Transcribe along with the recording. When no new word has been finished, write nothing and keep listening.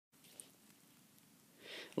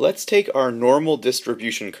Let's take our normal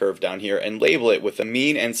distribution curve down here and label it with a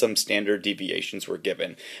mean and some standard deviations we're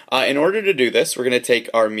given. In order to do this, we're going to take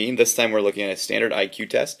our mean. This time we're looking at a standard IQ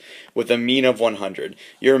test with a mean of 100.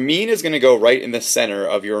 Your mean is going to go right in the center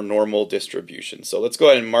of your normal distribution. So let's go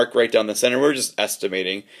ahead and mark right down the center. We're just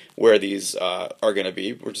estimating where these are going to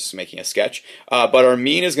be. We're just making a sketch. But our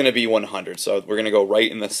mean is going to be 100, so we're going to go right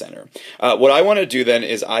in the center. What I want to do then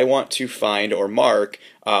is I want to find or mark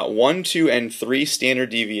 1, 2, and 3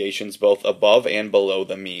 standard deviations both above and below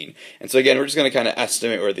the mean. And so again, we're just going to kind of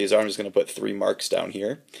estimate where these are. I'm just going to put 3 marks down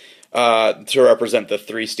here to represent the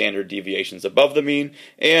 3 standard deviations above the mean.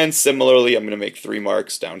 And similarly, I'm going to make 3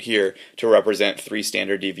 marks down here to represent 3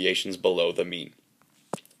 standard deviations below the mean.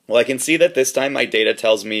 Well, I can see that this time my data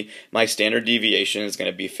tells me my standard deviation is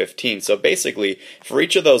going to be 15. So basically, for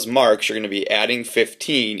each of those marks, you're going to be adding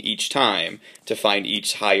 15 each time to find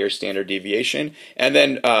each higher standard deviation, and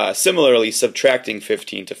then similarly subtracting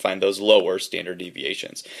 15 to find those lower standard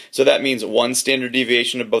deviations. So that means 1 standard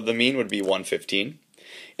deviation above the mean would be 115.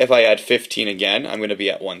 If I add 15 again, I'm going to be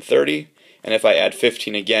at 130. And if I add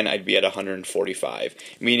 15 again, I'd be at 145,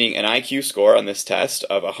 meaning an IQ score on this test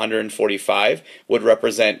of 145 would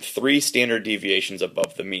represent 3 standard deviations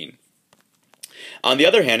above the mean. On the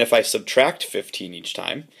other hand, if I subtract 15 each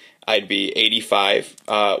time, I'd be 85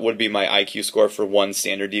 would be my IQ score for 1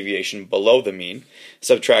 standard deviation below the mean.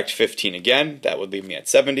 Subtract 15 again, that would leave me at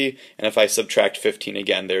 70, and if I subtract 15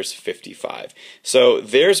 again, there's 55. So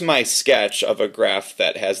there's my sketch of a graph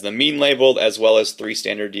that has the mean labeled as well as 3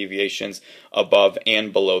 standard deviations above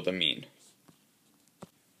and below the mean.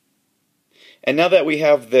 And now that we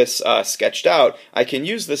have this sketched out, I can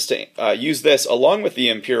use this to use this along with the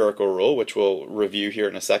empirical rule, which we'll review here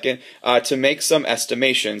in a second, to make some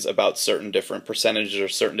estimations about certain different percentages or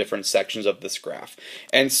certain different sections of this graph.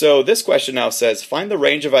 And so this question now says, find the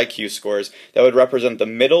range of IQ scores that would represent the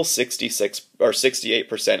middle 66 or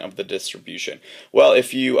 68% of the distribution. Well,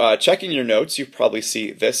 if you check in your notes, you probably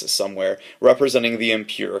see this somewhere representing the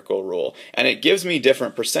empirical rule. And it gives me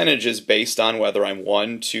different percentages based on whether I'm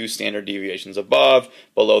 1, 2 standard deviations above,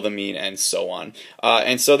 below the mean, and so on.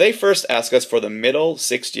 And so they first ask us for the middle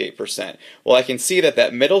 68%. Well, I can see that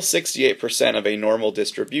that middle 68% of a normal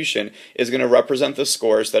distribution is going to represent the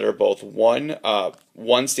scores that are both one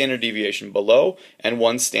standard deviation below and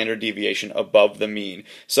 1 standard deviation above the mean.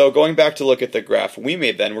 So going back to look at the graph we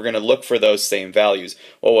made then, we're going to look for those same values.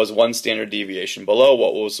 What was 1 standard deviation below?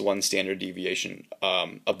 What was 1 standard deviation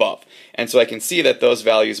above? And so I can see that those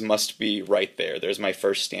values must be right there. There's my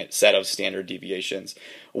first set of standard deviations,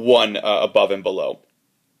 1 above and below.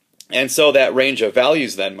 And so that range of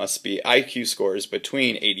values then must be IQ scores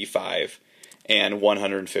between 85 and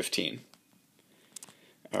 115.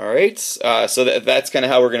 All right, so that's kind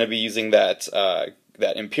of how we're going to be using that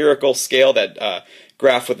that empirical scale, that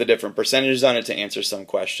graph with the different percentages on it, to answer some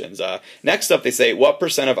questions. Next up, they say, what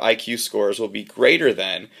percent of IQ scores will be greater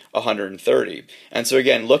than 130? And so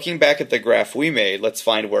again, looking back at the graph we made, let's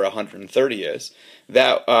find where 130 is.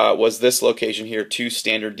 That was this location here, 2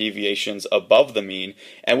 standard deviations above the mean,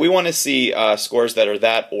 and we want to see scores that are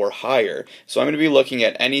that or higher. So I'm going to be looking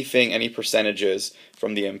at any percentages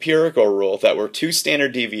from the empirical rule that were 2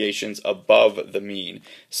 standard deviations above the mean.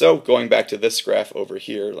 So going back to this graph over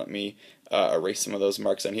here, let me erase some of those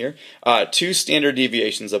marks on here. 2 standard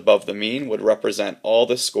deviations above the mean would represent all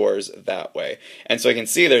the scores that way. And so I can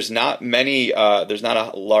see there's not many, there's not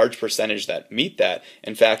a large percentage that meet that.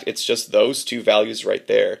 In fact, it's just those 2 values right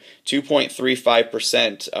there.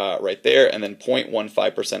 2.35% right there, and then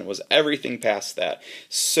 0.15% was everything past that.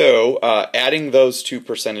 So adding those 2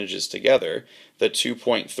 percentages together, the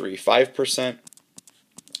 2.35%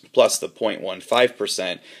 plus the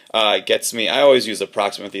 0.15% gets me, I always use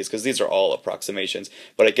approximate these because these are all approximations,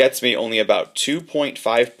 but it gets me only about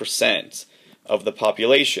 2.5% of the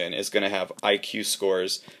population is going to have IQ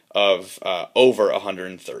scores of over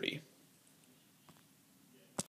 130.